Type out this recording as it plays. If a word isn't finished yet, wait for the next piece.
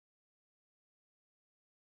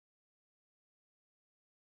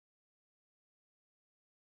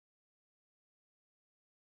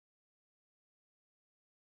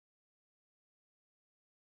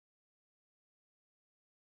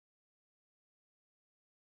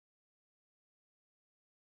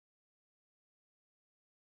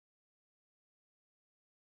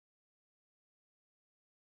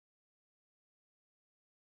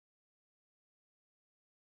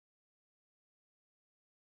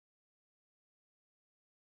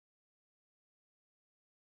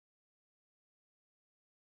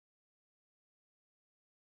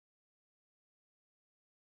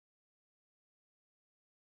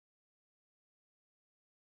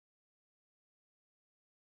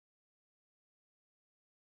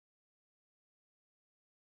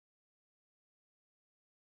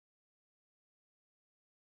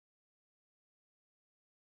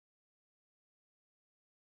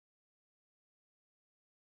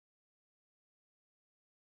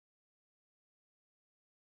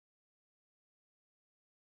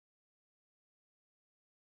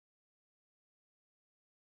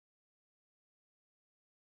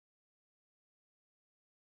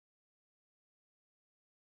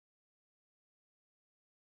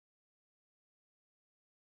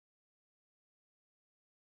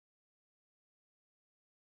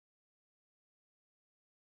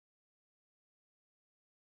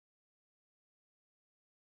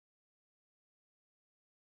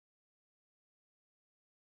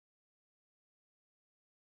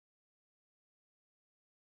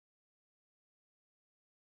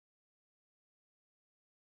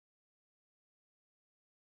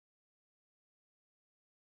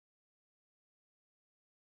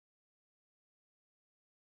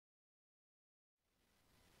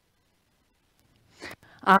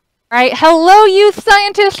All right, hello youth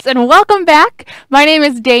scientists and welcome back. My name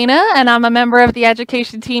is Dana and I'm a member of the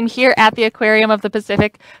education team here at the Aquarium of the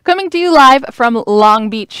Pacific, coming to you live from Long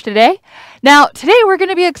Beach today. Now, today we're going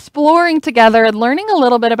to be exploring together and learning a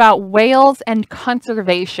little bit about whales and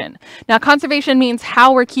conservation. Now, conservation means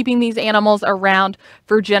how we're keeping these animals around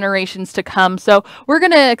for generations to come. So we're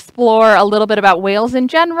going to explore a little bit about whales in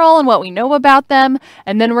general and what we know about them,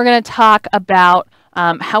 and then we're going to talk about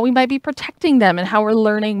how we might be protecting them and how we're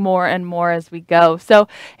learning more and more as we go. So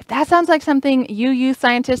if that sounds like something you youth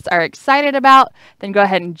scientists are excited about, then go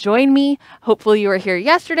ahead and join me. Hopefully you were here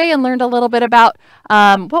yesterday and learned a little bit about,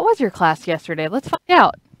 what was your class yesterday? Let's find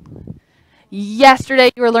out. Yesterday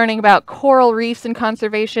you were learning about coral reefs and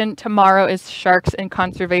conservation. Tomorrow is sharks and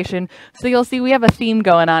conservation. So you'll see we have a theme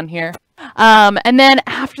going on here. And then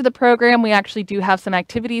after the program, we actually do have some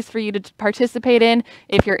activities for you to participate in.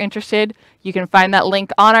 If you're interested, you can find that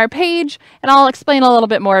link on our page, and I'll explain a little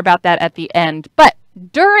bit more about that at the end. But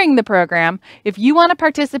during the program, if you want to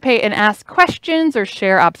participate and ask questions or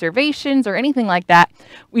share observations or anything like that,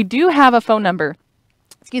 we do have a phone number,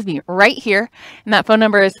 right here. And that phone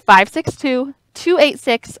number is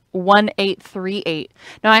 562-286-1838.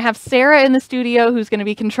 Now I have Sarah in the studio who's going to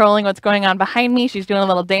be controlling what's going on behind me. She's doing a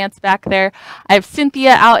little dance back there. I have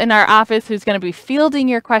Cynthia out in our office who's going to be fielding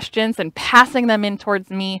your questions and passing them in towards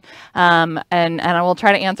me. And I will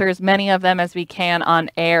try to answer as many of them as we can on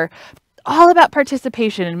air. All about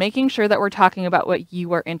participation and making sure that we're talking about what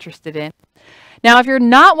you are interested in. Now, if you're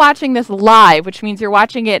not watching this live, which means you're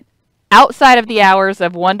watching it outside of the hours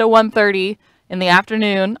of 1 to 1:30 in the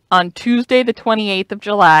afternoon on Tuesday, the 28th of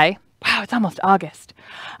July. Wow, it's almost August.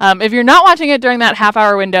 If you're not watching it during that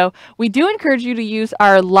half-hour window, we do encourage you to use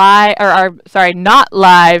our not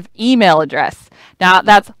live email address. Now,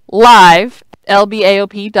 that's live,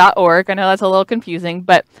 lbaop.org. I know that's a little confusing,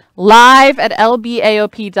 but live at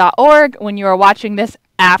lbaop.org when you are watching this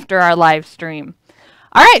after our live stream.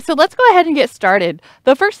 All right, so let's go ahead and get started.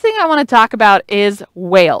 The first thing I want to talk about is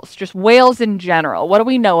whales, just whales in general. What do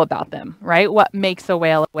we know about them, right? What makes a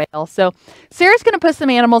whale a whale? So Sarah's going to put some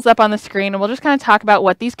animals up on the screen, and we'll just kind of talk about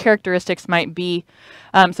what these characteristics might be.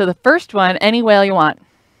 So the first one, any whale you want.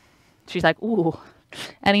 She's like, ooh,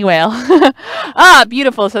 any whale. Ah,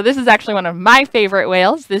 beautiful. So this is actually one of my favorite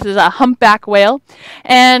whales. This is a humpback whale.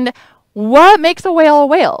 And what makes a whale a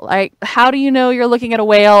whale? Like, how do you know you're looking at a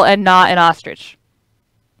whale and not an ostrich?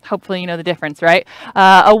 Hopefully you know the difference, right?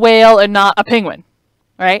 A whale and not a penguin,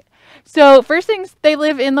 right? So first things, they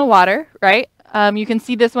live in the water, right? You can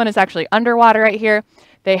see this one is actually underwater right here.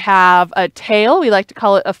 They have a tail. We like to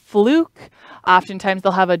call it a fluke. Oftentimes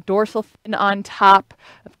they'll have a dorsal fin on top.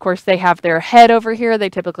 Of course, they have their head over here. They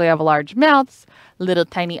typically have large mouths, little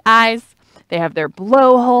tiny eyes. They have their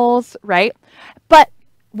blowholes, right? But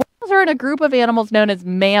whales are in a group of animals known as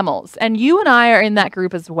mammals, and you and I are in that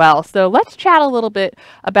group as well. So let's chat a little bit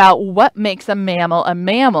about what makes a mammal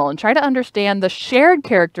and try to understand the shared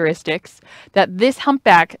characteristics that this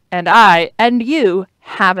humpback and I and you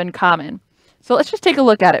have in common. So let's just take a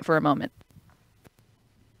look at it for a moment.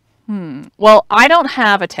 Well, I don't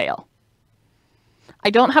have a tail. I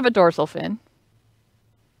don't have a dorsal fin.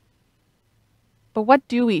 But what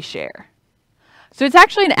do we share? So it's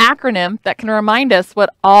actually an acronym that can remind us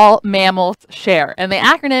what all mammals share. And the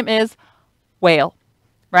acronym is whale,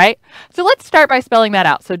 right? So let's start by spelling that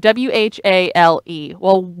out. So W-H-A-L-E.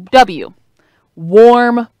 Well, W,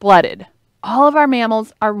 warm-blooded. All of our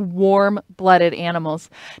mammals are warm-blooded animals.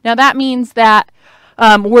 Now that means that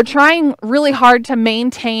we're trying really hard to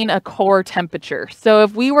maintain a core temperature. So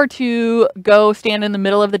if we were to go stand in the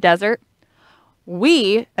middle of the desert,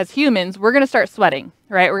 we, as humans, we're going to start sweating,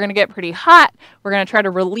 right? We're going to get pretty hot. We're going to try to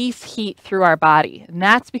release heat through our body. And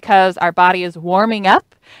that's because our body is warming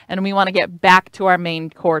up and we want to get back to our main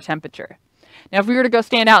core temperature. Now, if we were to go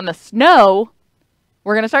stand out in the snow,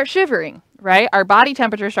 we're going to start shivering, right? Our body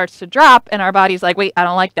temperature starts to drop and our body's like, wait, I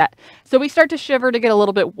don't like that. So we start to shiver to get a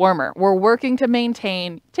little bit warmer. We're working to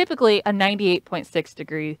maintain typically a 98.6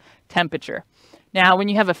 degree temperature. Now, when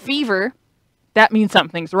you have a fever, that means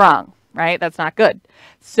something's wrong. Right? That's not good.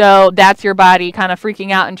 So that's your body kind of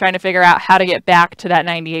freaking out and trying to figure out how to get back to that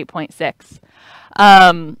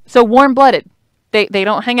 98.6. So warm-blooded, they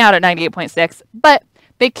don't hang out at 98.6, but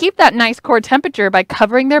they keep that nice core temperature by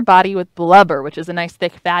covering their body with blubber, which is a nice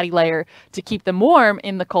thick fatty layer to keep them warm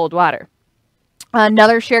in the cold water.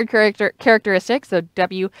 Another shared characteristic, so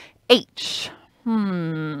W-H.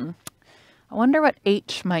 I wonder what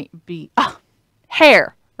H might be. Oh,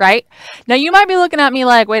 hair. Right? Now you might be looking at me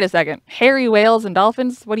like, wait a second, hairy whales and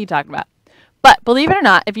dolphins? What are you talking about? But believe it or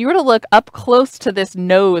not, if you were to look up close to this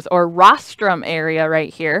nose or rostrum area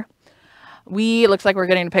right here, Looks like we're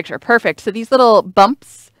getting a picture. Perfect. So these little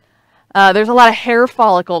bumps, there's a lot of hair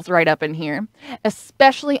follicles right up in here,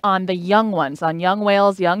 especially on the young ones, on young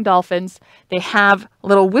whales, young dolphins. They have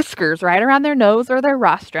little whiskers right around their nose or their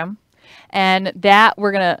rostrum. And that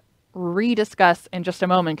we're going to rediscuss in just a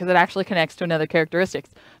moment because it actually connects to another characteristics.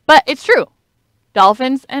 But it's true.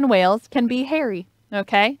 Dolphins and whales can be hairy.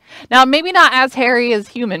 Okay. Now, maybe not as hairy as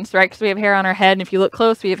humans, right? Because we have hair on our head. And if you look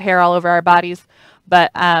close, we have hair all over our bodies.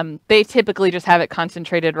 But they typically just have it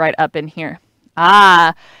concentrated right up in here.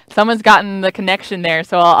 Ah, someone's gotten the connection there.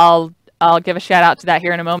 So I'll give a shout out to that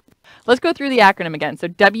here in a moment. Let's go through the acronym again. So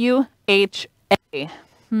WHA.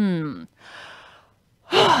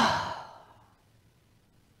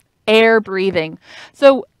 Air breathing.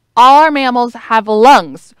 So all our mammals have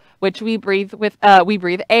lungs, which we breathe with, we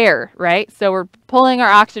breathe air, right? So we're pulling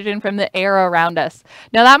our oxygen from the air around us.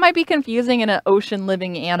 Now that might be confusing in an ocean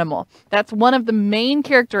living animal. That's one of the main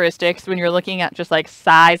characteristics when you're looking at just like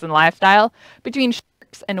size and lifestyle between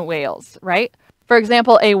sharks and whales, right? For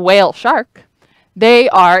example, a whale shark, they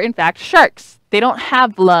are in fact sharks. They don't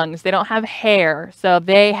have lungs, they don't have hair. So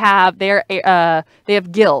they have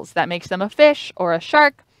gills. That makes them a fish or a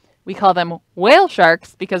shark. We call them whale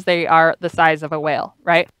sharks because they are the size of a whale,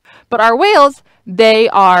 right? But our whales, they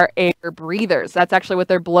are air breathers. That's actually what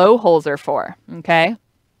their blowholes are for, okay?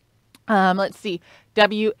 Let's see.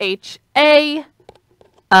 WHA.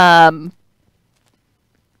 There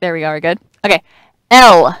we go. We're good. Okay.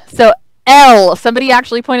 L. So L. Somebody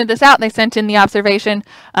actually pointed this out and they sent in the observation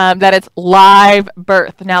that it's live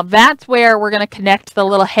birth. Now that's where we're going to connect the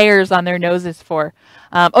little hairs on their noses for.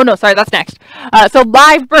 Oh no, sorry, that's next. So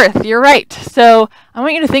live birth, you're right. So I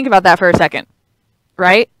want you to think about that for a second,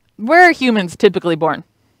 right? Where are humans typically born?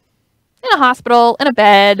 In a hospital, in a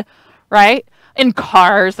bed, right? In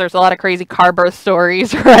cars, there's a lot of crazy car birth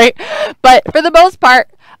stories, right? But for the most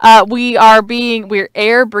part, we're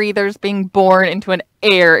air breathers being born into an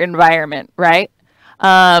air environment, right?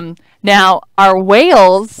 Now our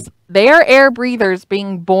whales, they are air breathers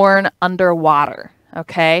being born underwater.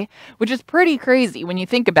 Okay, which is pretty crazy when you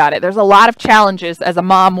think about it. There's a lot of challenges as a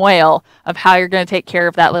mom whale of how you're going to take care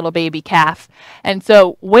of that little baby calf. And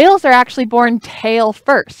so whales are actually born tail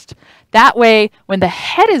first. That way, when the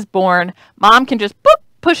head is born, mom can just boop,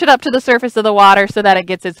 push it up to the surface of the water so that it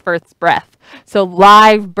gets its first breath. So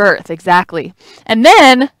live birth, exactly. And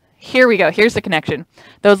then, here we go. Here's the connection.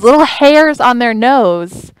 Those little hairs on their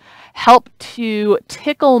nose help to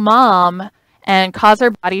tickle mom and cause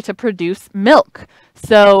her body to produce milk.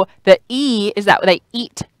 So the E is that they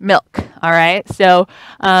eat milk. All right. So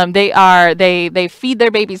they feed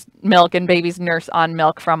their babies milk and babies nurse on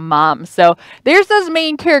milk from mom. So there's those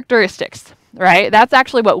main characteristics, right? That's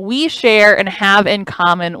actually what we share and have in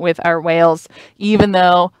common with our whales, even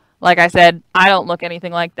though, like I said, I don't look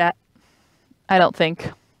anything like that. I don't think,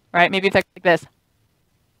 right? Maybe it's like this,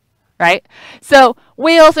 right? So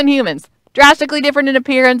whales and humans, drastically different in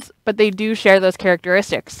appearance, but they do share those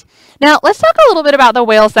characteristics. Now, let's talk a little bit about the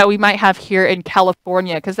whales that we might have here in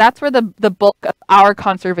California, because that's where the bulk of our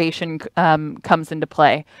conservation comes into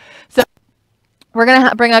play. So we're going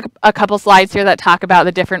to bring up a couple slides here that talk about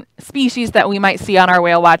the different species that we might see on our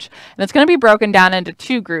whale watch. And it's going to be broken down into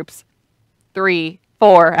two groups, 3,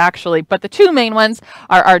 4 actually, but the two main ones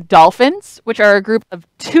are our dolphins, which are a group of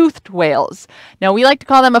toothed whales. Now we like to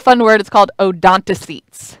call them a fun word. It's called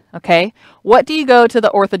odontocetes. Okay. What do you go to the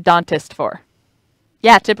orthodontist for?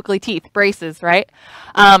 Yeah, typically teeth, braces, right?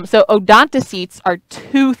 So odontocetes are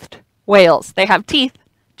toothed whales. They have teeth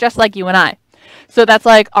just like you and I. So that's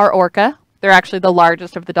like our orca. They're actually the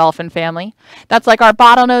largest of the dolphin family. That's like our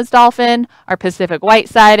bottlenose dolphin, our Pacific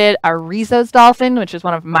white-sided, our rhesus dolphin, which is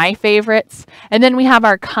one of my favorites. And then we have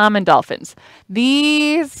our common dolphins.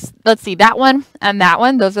 These, let's see, that one and that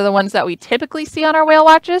one, those are the ones that we typically see on our whale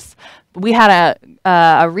watches. We had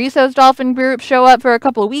a rhesus dolphin group show up for a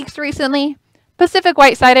couple of weeks recently. Pacific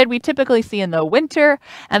white-sided we typically see in the winter,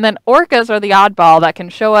 and then orcas are the oddball that can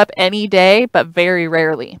show up any day, but very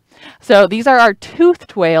rarely. So these are our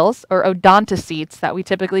toothed whales, or odontocetes, that we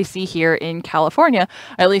typically see here in California,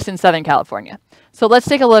 or at least in Southern California. So let's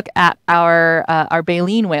take a look at our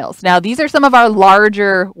baleen whales. Now, these are some of our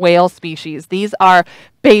larger whale species. These are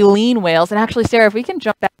baleen whales, and actually, Sarah, if we can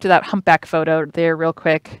jump back to that humpback photo there real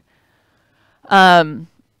quick.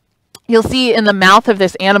 You'll see in the mouth of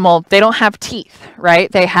this animal, they don't have teeth,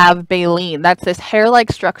 right? They have baleen. That's this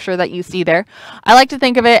hair-like structure that you see there. I like to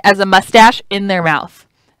think of it as a mustache in their mouth.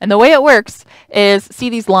 And the way it works is, see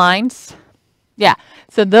these lines? Yeah,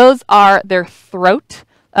 so those are their throat,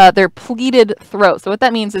 their pleated throat. So what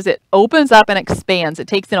that means is it opens up and expands. It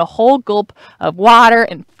takes in a whole gulp of water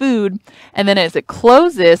and food, and then as it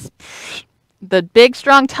closes, the big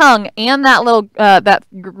strong tongue and that little that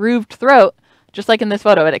grooved throat, just like in this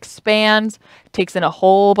photo, it expands, takes in a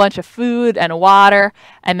whole bunch of food and water,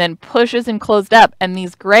 and then pushes and closed up. And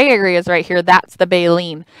these gray areas right here, that's the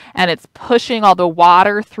baleen. And it's pushing all the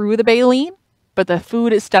water through the baleen, but the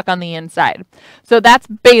food is stuck on the inside. So that's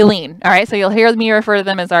baleen. All right, so you'll hear me refer to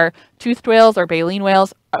them as our toothed whales or baleen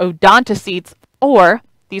whales, odontocetes, or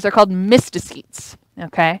these are called mysticetes.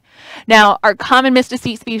 Okay, now our common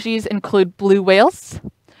mysticete species include blue whales.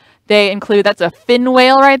 They include, that's a fin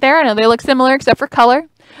whale right there. I know they look similar except for color.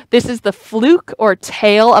 This is the fluke or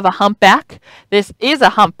tail of a humpback. This is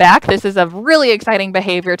a humpback. This is a really exciting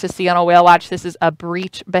behavior to see on a whale watch. This is a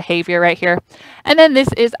breach behavior right here. And then this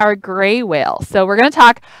is our gray whale. So we're going to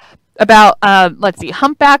talk about, let's see,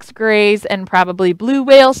 humpbacks, grays, and probably blue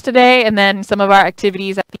whales today. And then some of our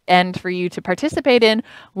activities at the end for you to participate in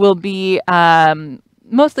will be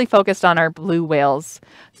mostly focused on our blue whales.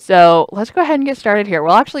 So let's go ahead and get started here.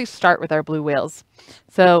 We'll actually start with our blue whales.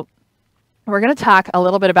 So we're going to talk a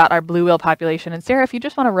little bit about our blue whale population. And Sarah, if you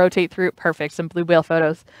just want to rotate through, perfect, some blue whale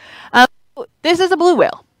photos. This is a blue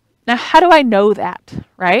whale. Now, how do I know that,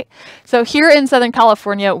 right? So here in Southern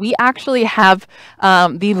California, we actually have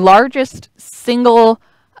the largest single,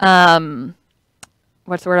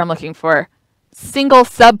 what's the word I'm looking for? Single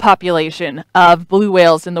subpopulation of blue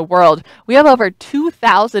whales in the world. We have over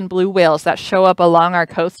 2,000 blue whales that show up along our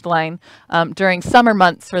coastline during summer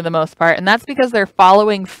months for the most part, and that's because they're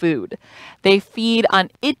following food. They feed on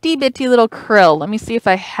itty bitty little krill. Let me see if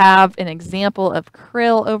I have an example of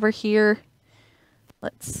krill over here.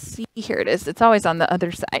 Let's see, here it is. It's always on the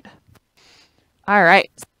other side. All right,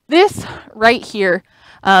 this right here,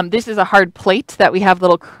 this is a hard plate that we have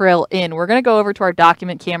little krill in. We're going to go over to our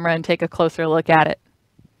document camera and take a closer look at it.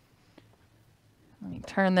 Let me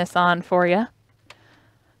turn this on for you.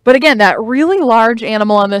 But again, that really large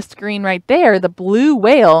animal on the screen right there, the blue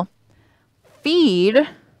whale, feed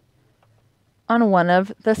on one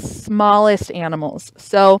of the smallest animals.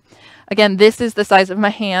 So again, this is the size of my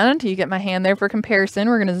hand. You get my hand there for comparison.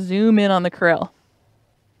 We're going to zoom in on the krill.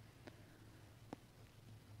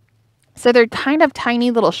 So they're kind of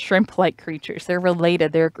tiny little shrimp-like creatures. They're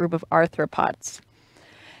related. They're a group of arthropods.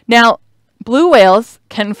 Now, blue whales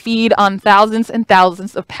can feed on thousands and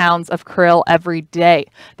thousands of pounds of krill every day.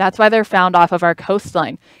 That's why they're found off of our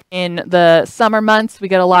coastline. In the summer months, we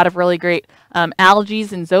get a lot of really great algae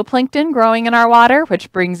and zooplankton growing in our water,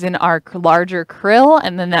 which brings in our larger krill,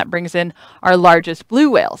 and then that brings in our largest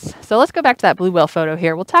blue whales. So let's go back to that blue whale photo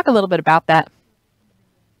here. We'll talk a little bit about that.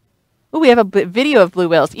 Ooh, we have a video of blue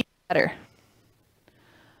whales. Even better.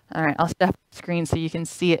 All right, I'll step up the screen so you can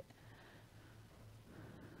see it.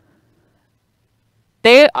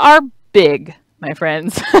 They are big, my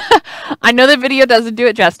friends. I know the video doesn't do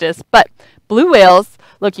it justice, but blue whales,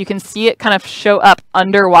 look, you can see it kind of show up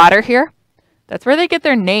underwater here. That's where they get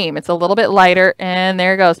their name. It's a little bit lighter, and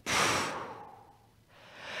there it goes.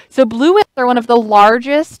 So blue whales are one of the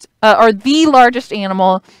largest, or the largest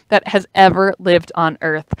animal that has ever lived on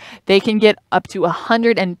Earth. They can get up to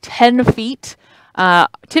 110 feet.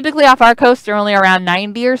 Typically off our coast, they're only around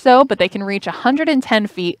 90 or so, but they can reach 110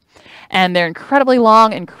 feet. And they're incredibly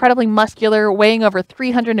long, incredibly muscular, weighing over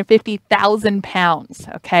 350,000 pounds,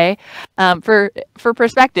 okay? For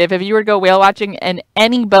perspective, if you were to go whale watching in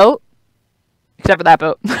any boat, except for that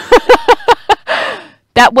boat,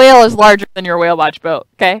 that whale is larger than your whale watch boat,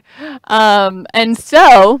 okay? And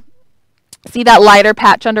so, see that lighter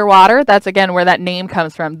patch underwater? That's, again, where that name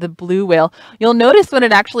comes from, the blue whale. You'll notice when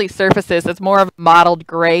it actually surfaces, it's more of a mottled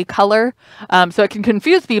gray color. So it can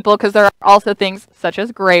confuse people because there are also things such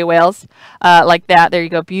as gray whales like that. There you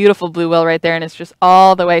go, beautiful blue whale right there, and it's just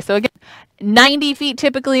all the way. So again, 90 feet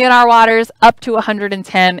typically in our waters, up to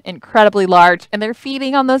 110, incredibly large, and they're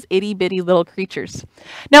feeding on those itty bitty little creatures.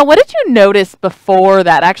 Now, what did you notice before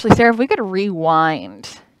that? Actually, Sarah, if we could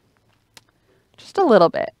rewind just a little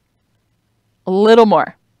bit. A little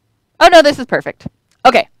more. Oh, no, this is perfect.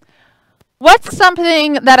 Okay. What's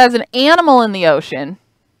something that as an animal in the ocean,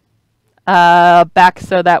 back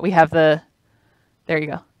so that we have the, there you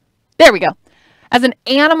go. There we go. As an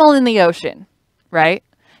animal in the ocean, right?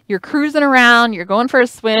 You're cruising around, you're going for a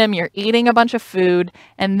swim, you're eating a bunch of food,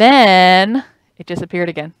 and then it disappeared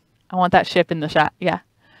again. I want that ship in the shot. Yeah.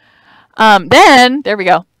 Then, there we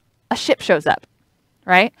go. A ship shows up.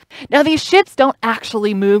 Right? Now, these ships don't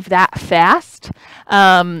actually move that fast,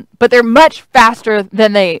 but they're much faster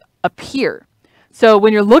than they appear. So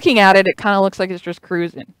when you're looking at it, it kind of looks like it's just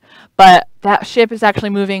cruising. But that ship is actually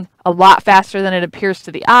moving a lot faster than it appears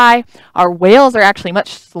to the eye. Our whales are actually much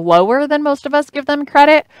slower than most of us give them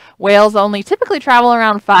credit. Whales only typically travel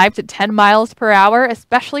around 5 to 10 miles per hour,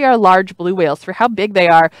 especially our large blue whales. For how big they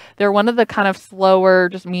are, they're one of the kind of slower,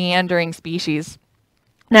 just meandering species.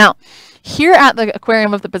 Now, here at the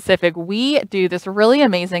Aquarium of the Pacific, we do this really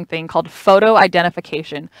amazing thing called photo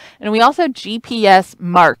identification. And we also GPS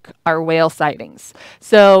mark our whale sightings.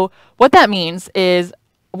 So what that means is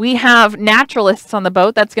we have naturalists on the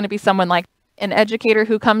boat. That's going to be someone like an educator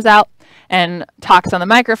who comes out and talks on the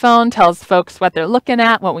microphone, tells folks what they're looking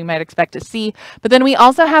at, what we might expect to see. But then we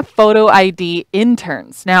also have photo ID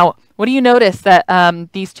interns. Now, what do you notice that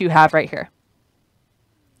these two have right here?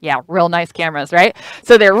 Yeah, real nice cameras, right?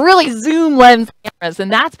 So they're really zoom lens cameras,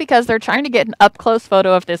 and that's because they're trying to get an up-close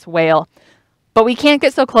photo of this whale. But we can't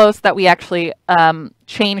get so close that we actually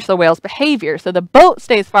change the whale's behavior. So the boat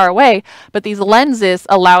stays far away, but these lenses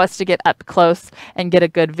allow us to get up close and get a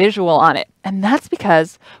good visual on it. And that's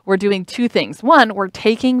because we're doing two things. One, we're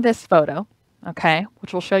taking this photo, okay,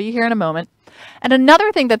 which we'll show you here in a moment. And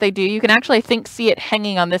another thing that they do, you can actually see it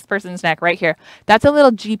hanging on this person's neck right here. That's a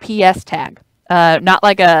little GPS tag. Not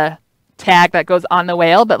like a tag that goes on the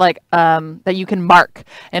whale, but like that you can mark,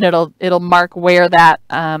 and it'll mark where that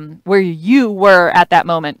where you were at that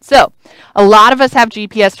moment. So a lot of us have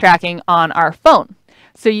GPS tracking on our phone.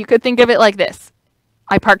 So you could think of it like this.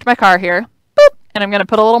 I parked my car here, boop, and I'm going to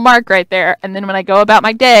put a little mark right there. And then when I go about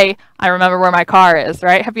my day, I remember where my car is,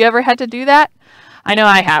 right? Have you ever had to do that? I know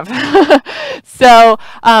I have. So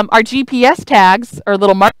our GPS tags, or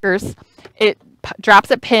little markers, it drops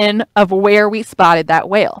a pin of where we spotted that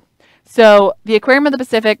whale. So the Aquarium of the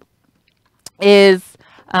Pacific is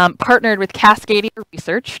partnered with Cascadia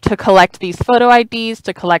Research to collect these photo IDs,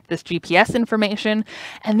 to collect this GPS information.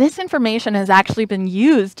 And this information has actually been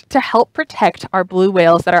used to help protect our blue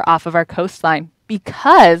whales that are off of our coastline.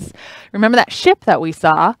 Because remember that ship that we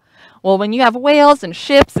saw? Well, when you have whales and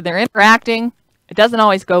ships and they're interacting, it doesn't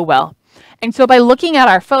always go well. And so by looking at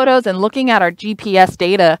our photos and looking at our GPS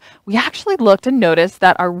data, we actually looked and noticed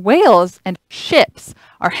that our whales and ships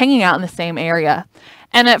are hanging out in the same area.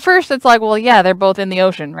 And at first it's like, well, yeah, they're both in the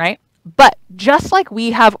ocean, right? But just like we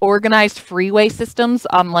have organized freeway systems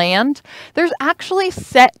on land, there's actually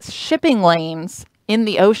set shipping lanes in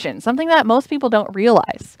the ocean, something that most people don't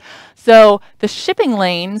realize. So the shipping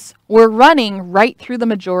lanes were running right through the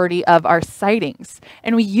majority of our sightings.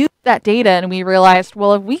 And we used that data and we realized,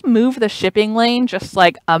 well, if we move the shipping lane just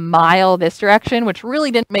like a mile this direction, which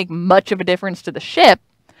really didn't make much of a difference to the ship,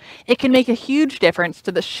 it can make a huge difference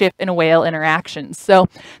to the ship and whale interactions. So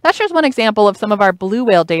that's just one example of some of our blue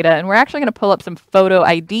whale data. And we're actually going to pull up some photo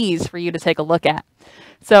IDs for you to take a look at.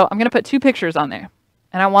 So I'm going to put two pictures on there.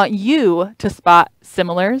 And I want you to spot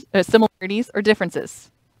similarities or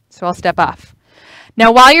differences. So I'll step off.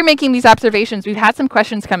 Now, while you're making these observations, we've had some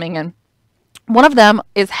questions coming in. One of them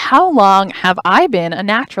is, how long have I been a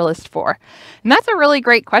naturalist for? And that's a really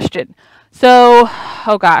great question. So,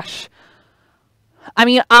 oh gosh. I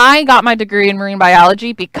mean, I got my degree in marine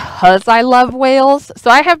biology because I love whales. So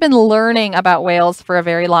I have been learning about whales for a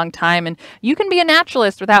very long time. And you can be a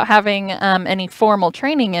naturalist without having any formal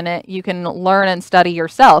training in it. You can learn and study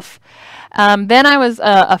yourself. Then I was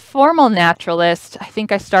a formal naturalist. I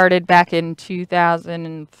think I started back in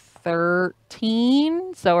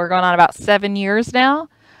 2013. So we're going on about 7 years now.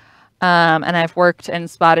 And I've worked and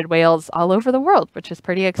spotted whales all over the world, which is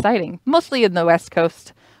pretty exciting. Mostly in the West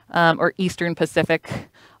Coast. Or Eastern Pacific,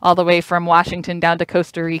 all the way from Washington down to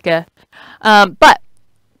Costa Rica. But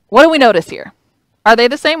what do we notice here? Are they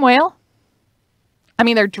the same whale? I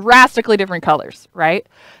mean, they're drastically different colors, right?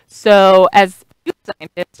 So as a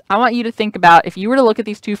scientist, I want you to think about, if you were to look at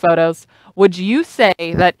these two photos, would you say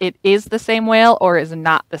that it is the same whale or is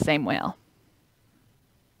not the same whale?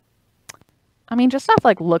 I mean, just off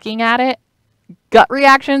like looking at it, gut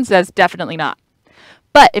reaction says definitely not.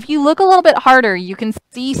 But if you look a little bit harder, you can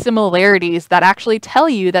see similarities that actually tell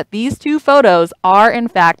you that these two photos are, in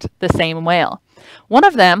fact, the same whale. One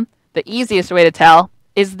of them, the easiest way to tell,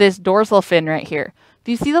 is this dorsal fin right here.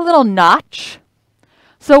 Do you see the little notch?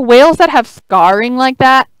 So whales that have scarring like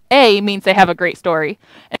that, A, means they have a great story,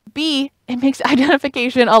 and B, it makes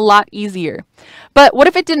identification a lot easier. But what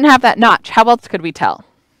if it didn't have that notch? How else could we tell?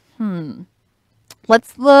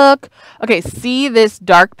 Let's look. Okay, see this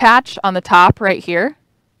dark patch on the top right here?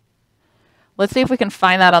 Let's see if we can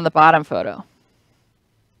find that on the bottom photo.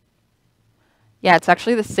 Yeah, it's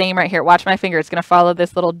actually the same right here. Watch my finger. It's going to follow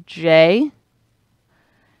this little J.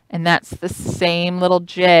 And that's the same little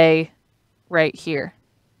J right here.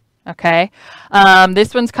 Okay.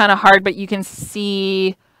 This one's kind of hard, but you can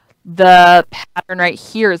see the pattern right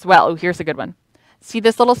here as well. Oh, here's a good one. See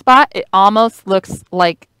this little spot? It almost looks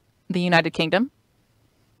like the United Kingdom.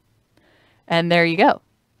 And there you go.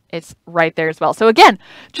 It's right there as well. So again,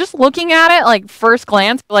 just looking at it, like first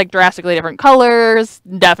glance, like drastically different colors,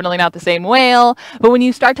 definitely not the same whale. But when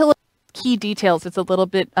you start to look at key details, it's a little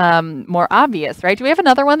bit more obvious, right? Do we have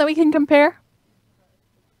another one that we can compare?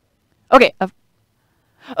 Okay.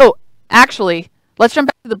 Oh, actually, let's jump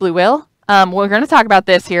back to the blue whale. We're going to talk about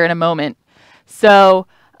this here in a moment. So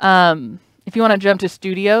if you want to jump to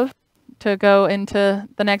studio to go into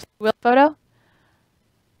the next blue whale photo.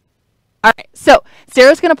 All right, so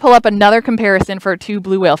Sarah's going to pull up another comparison for 2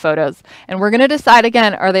 blue whale photos, and we're going to decide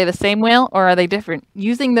again, are they the same whale or are they different?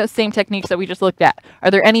 Using those same techniques that we just looked at.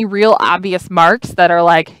 Are there any real obvious marks that are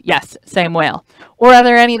like, yes, same whale? Or are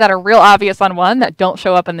there any that are real obvious on one that don't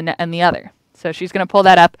show up in the other? So she's going to pull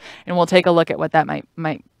that up, and we'll take a look at what that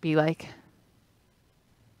might be like.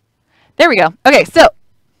 There we go. Okay, so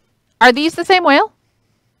are these the same whale?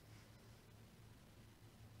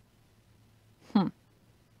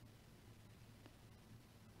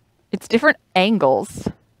 It's different angles.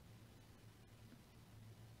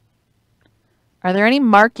 Are there any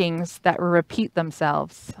markings that repeat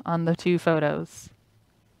themselves on the 2 photos?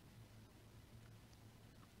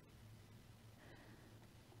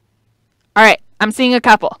 All right, I'm seeing a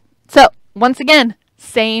couple. So once again,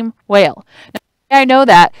 same whale. Now, I know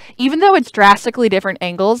that even though it's drastically different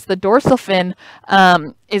angles, the dorsal fin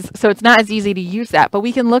so it's not as easy to use that, but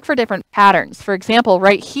we can look for different patterns. For example,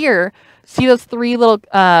 right here, see those 3 little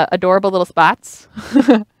adorable little spots?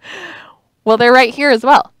 Well, they're right here as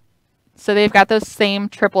well. So they've got those same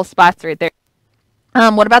triple spots right there.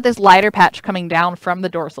 What about this lighter patch coming down from the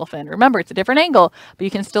dorsal fin? Remember, it's a different angle, but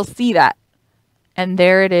you can still see that. And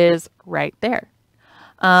there it is right there.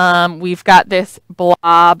 We've got this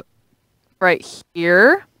blob right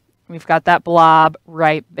here. We've got that blob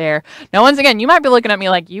right there. Now, once again, you might be looking at me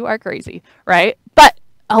like, you are crazy, right? But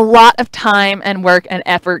a lot of time and work and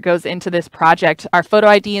effort goes into this project. Our photo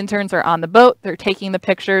ID interns are on the boat. They're taking the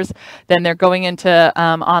pictures. Then they're going into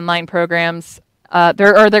online programs.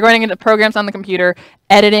 They're going into programs on the computer,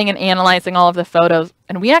 editing and analyzing all of the photos.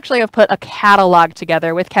 And we actually have put a catalog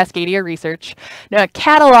together with Cascadia Research. Now, a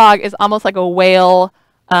catalog is almost like a whale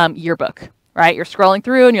yearbook. Right? You're scrolling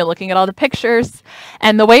through and you're looking at all the pictures.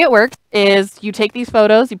 And the way it works is you take these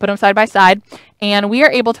photos, you put them side by side, and we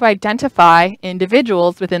are able to identify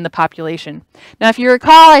individuals within the population. Now, if you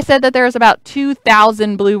recall, I said that there's about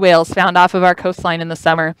 2,000 blue whales found off of our coastline in the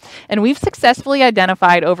summer, and we've successfully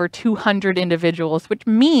identified over 200 individuals, which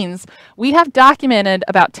means we have documented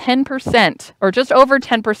about 10% or just over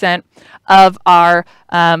 10% of our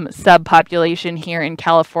subpopulation here in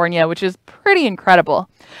California, which is pretty incredible.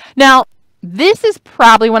 Now, this is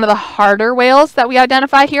probably one of the harder whales that we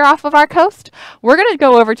identify here off of our coast. We're going to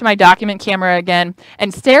go over to my document camera again,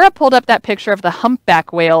 and Sarah pulled up that picture of the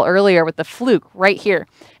humpback whale earlier with the fluke right here.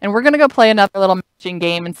 And we're going to go play another little matching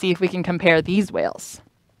game and see if we can compare these whales.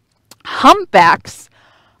 Humpbacks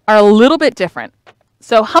are a little bit different.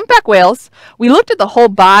 So humpback whales, we looked at the whole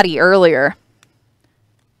body earlier,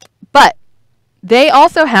 but they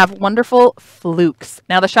also have wonderful flukes.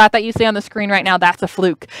 Now, the shot that you see on the screen right now, that's a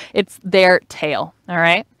fluke. It's their tail, all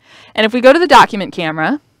right? And if we go to the document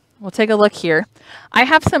camera, we'll take a look here. I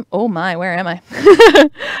have some, oh my, where am I?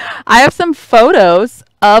 I have some photos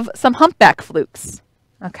of some humpback flukes,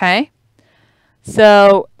 okay?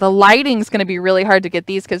 So the lighting's going to be really hard to get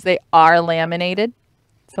these because they are laminated.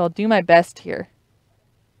 So I'll do my best here.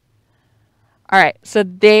 All right, so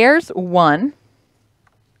there's one.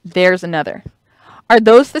 There's another. Are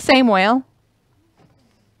those the same whale?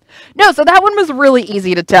 No, so that one was really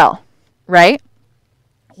easy to tell, right?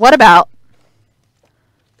 What about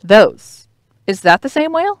those? Is that the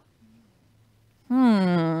same whale?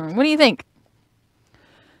 What do you think?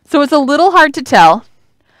 So it's a little hard to tell,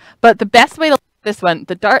 but the best way to look at this one,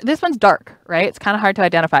 this one's dark, right? It's kind of hard to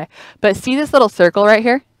identify. But see this little circle right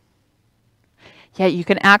here? Yeah, you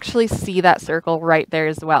can actually see that circle right there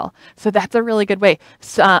as well. So that's a really good way.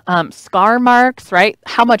 So, scar marks, right?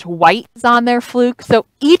 How much white is on their fluke. So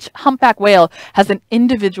each humpback whale has an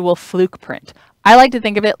individual fluke print. I like to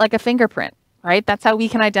think of it like a fingerprint, right? That's how we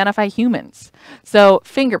can identify humans. So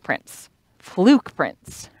fingerprints, fluke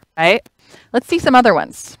prints, right? Let's see some other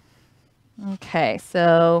ones. Okay,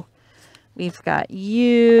 so we've got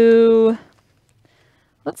you.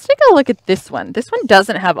 Let's take a look at this one. This one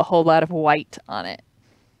doesn't have a whole lot of white on it,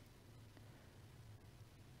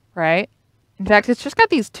 right? In fact, it's just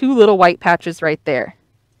got these 2 little white patches right there.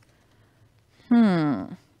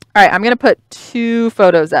 All right, I'm going to put 2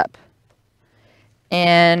 photos up.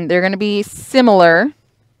 And they're going to be similar.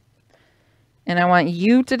 And I want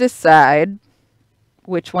you to decide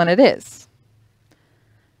which one it is.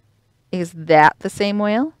 Is that the same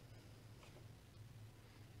whale?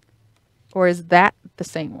 Or is that the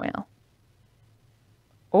same whale?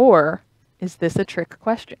 Or is this a trick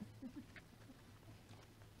question?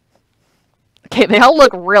 Okay, they all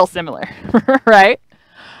look real similar, right?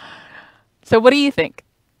 So what do you think?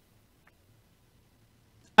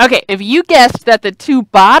 Okay, if you guessed that the 2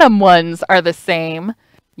 bottom ones are the same,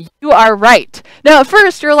 you are right. Now, at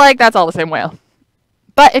first, you're like, that's all the same whale.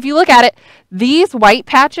 But if you look at it, these white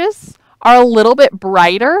patches are a little bit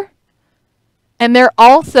brighter, and they're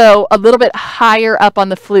also a little bit higher up on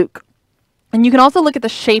the fluke. And you can also look at the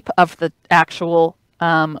shape of the actual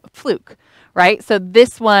fluke, right? So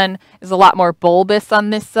this one is a lot more bulbous on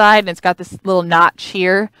this side, and it's got this little notch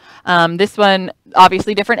here. This one,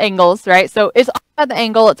 obviously different angles, right? So it's all about the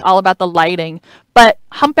angle, it's all about the lighting. But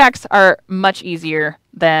humpbacks are much easier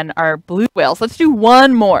than our blue whales. Let's do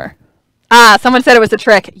one more. Ah, someone said it was a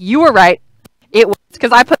trick. You were right. It was,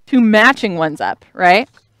 because I put 2 matching ones up, right?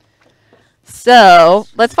 So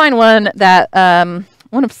let's find one that,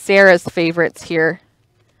 one of Sarah's favorites here.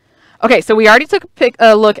 Okay, so we already took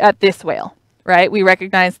a look at this whale, right? We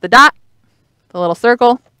recognize the dot, the little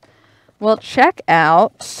circle. Well, check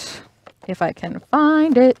out if I can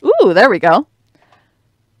find it. Ooh, there we go.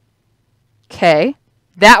 Okay,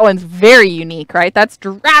 that one's very unique, right? That's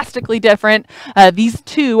drastically different. These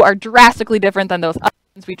 2 are drastically different than those other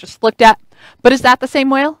ones we just looked at. But is that the same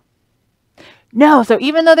whale? No, so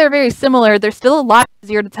even though they're very similar, they're still a lot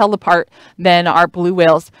easier to tell apart than our blue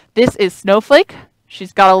whales. This is Snowflake.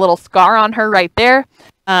 She's got a little scar on her right there.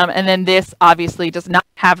 And then this obviously does not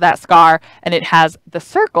have that scar, and it has the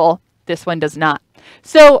circle. This one does not.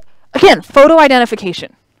 So again, photo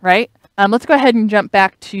identification, right? Let's go ahead and jump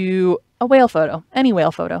back to a whale photo, any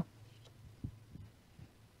whale photo.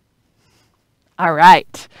 All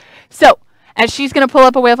right. So as she's going to pull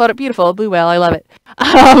up a whale photo, beautiful, blue whale, I love it.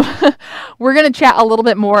 We're going to chat a little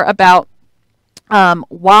bit more about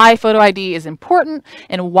why photo ID is important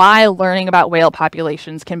and why learning about whale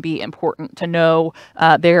populations can be important to know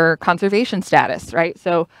their conservation status, right?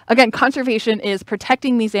 So again, conservation is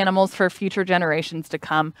protecting these animals for future generations to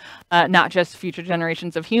come, not just future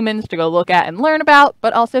generations of humans to go look at and learn about,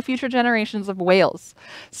 but also future generations of whales.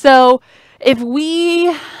 So if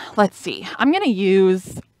we, let's see, I'm going to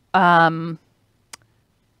use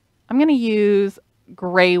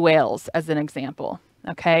gray whales as an example.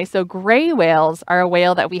 Okay, so gray whales are a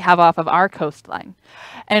whale that we have off of our coastline.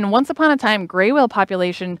 And once upon a time, gray whale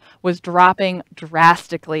population was dropping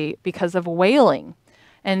drastically because of whaling.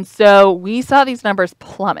 And so we saw these numbers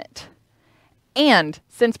plummet. And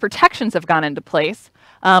since protections have gone into place,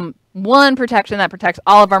 one protection that protects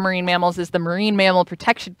all of our marine mammals is the Marine Mammal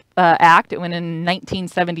Protection Act. It went in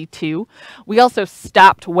 1972. We also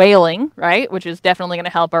stopped whaling, right, which is definitely going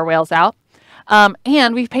to help our whales out.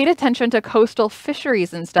 And we've paid attention to coastal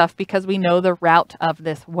fisheries and stuff because we know the route of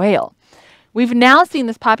this whale. We've now seen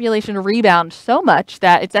this population rebound so much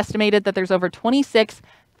that it's estimated that there's over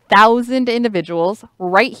 26,000 individuals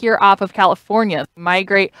right here off of California.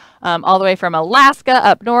 Migrate all the way from Alaska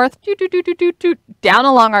up north, down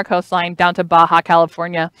along our coastline, down to Baja,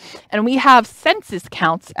 California. And we have census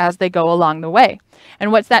counts as they go along the way.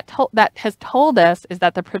 And what that has told us is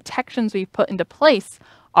that the protections we've put into place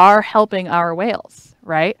are helping our whales,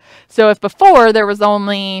 right? So if before there was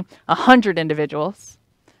only 100 individuals,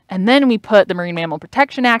 and then we put the Marine Mammal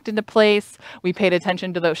Protection Act into place, we paid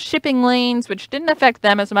attention to those shipping lanes, which didn't affect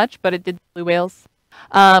them as much, but it did blue whales.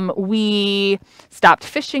 We stopped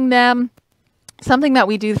fishing them. Something that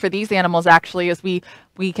we do for these animals actually is we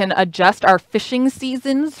can adjust our fishing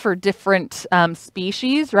seasons for different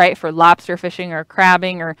species, right? For lobster fishing or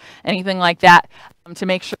crabbing or anything like that, to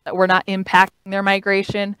make sure that we're not impacting their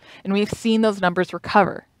migration. And we've seen those numbers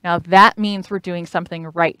recover. Now that means we're doing something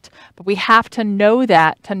right, but we have to know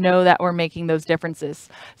that we're making those differences.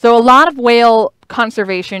 So a lot of whale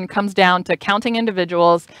conservation comes down to counting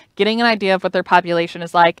individuals, getting an idea of what their population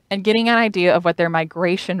is like, and getting an idea of what their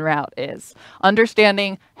migration route is.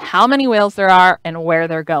 Understanding how many whales there are and where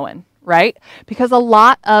they're going, right? Because a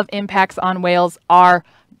lot of impacts on whales are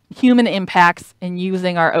human impacts in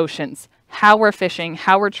using our oceans, how we're fishing,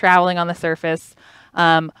 how we're traveling on the surface,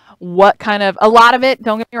 what kind of, a lot of it,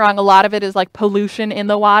 don't get me wrong, a lot of it is like pollution in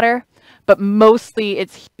the water, but mostly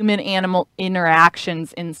it's human-animal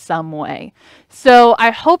interactions in some way. So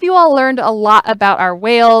I hope you all learned a lot about our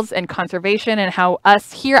whales and conservation and how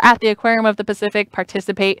us here at the Aquarium of the Pacific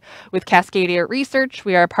participate with Cascadia Research.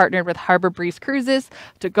 We are partnered with Harbor Breeze Cruises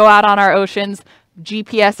to go out on our oceans,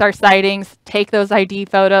 GPS our sightings, take those ID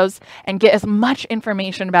photos, and get as much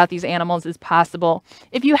information about these animals as possible.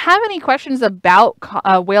 If you have any questions about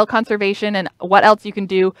whale conservation and what else you can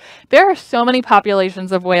do, there are so many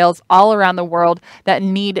populations of whales all around the world that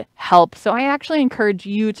need help. So I actually encourage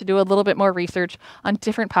you to do a little bit more research on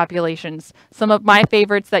different populations. Some of my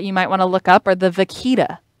favorites that you might want to look up are the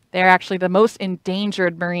vaquita. They're actually the most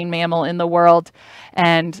endangered marine mammal in the world,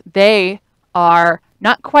 and they are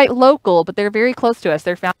not quite local, but they're very close to us.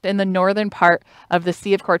 They're found in the northern part of the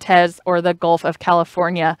Sea of Cortez or the Gulf of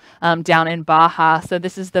California, down in Baja. So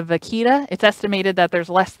this is the vaquita. It's estimated that there's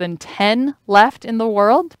less than 10 left in the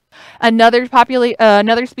world. Another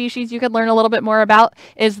species you could learn a little bit more about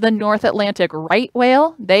is the North Atlantic right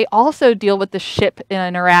whale. They also deal with the ship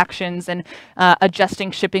interactions and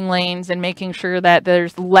adjusting shipping lanes and making sure that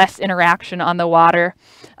there's less interaction on the water.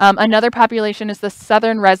 Another population is the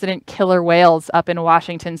southern resident killer whales up in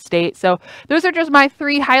Washington State. So those are just my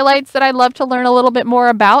 3 highlights that I'd love to learn a little bit more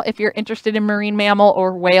about if you're interested in marine mammal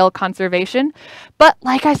or whale conservation. But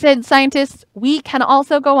like I said, scientists, we can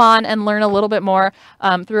also go on and learn a little bit more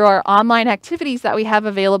through our online activities that we have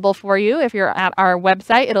available for you. If you're at our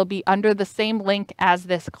website, it'll be under the same link as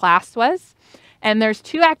this class was. And there's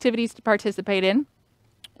 2 activities to participate in.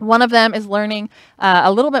 One of them is learning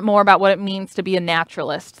a little bit more about what it means to be a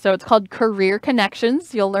naturalist. So it's called Career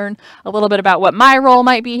Connections. You'll learn a little bit about what my role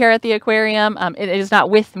might be here at the aquarium. It is not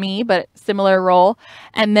with me, but similar role.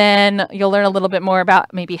 And then you'll learn a little bit more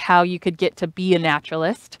about maybe how you could get to be a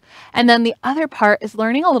naturalist. And then the other part is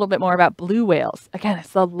learning a little bit more about blue whales. Again, it's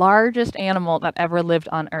the largest animal that ever lived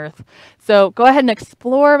on Earth. So go ahead and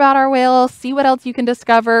explore about our whales, see what else you can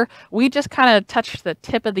discover. We just kind of touched the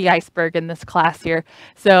tip of the iceberg in this class here.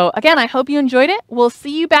 So again, I hope you enjoyed it. We'll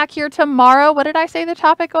see you back here tomorrow. What did I say the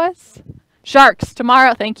topic was? Sharks.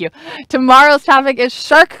 Tomorrow, thank you. Tomorrow's topic is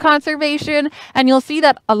shark conservation, and you'll see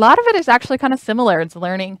that a lot of it is actually kind of similar. It's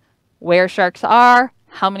learning where sharks are,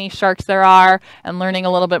 how many sharks there are, and learning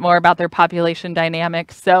a little bit more about their population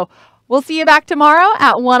dynamics. So we'll see you back tomorrow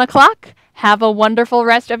at 1 o'clock. Have a wonderful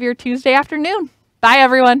rest of your Tuesday afternoon. Bye,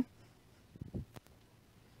 everyone.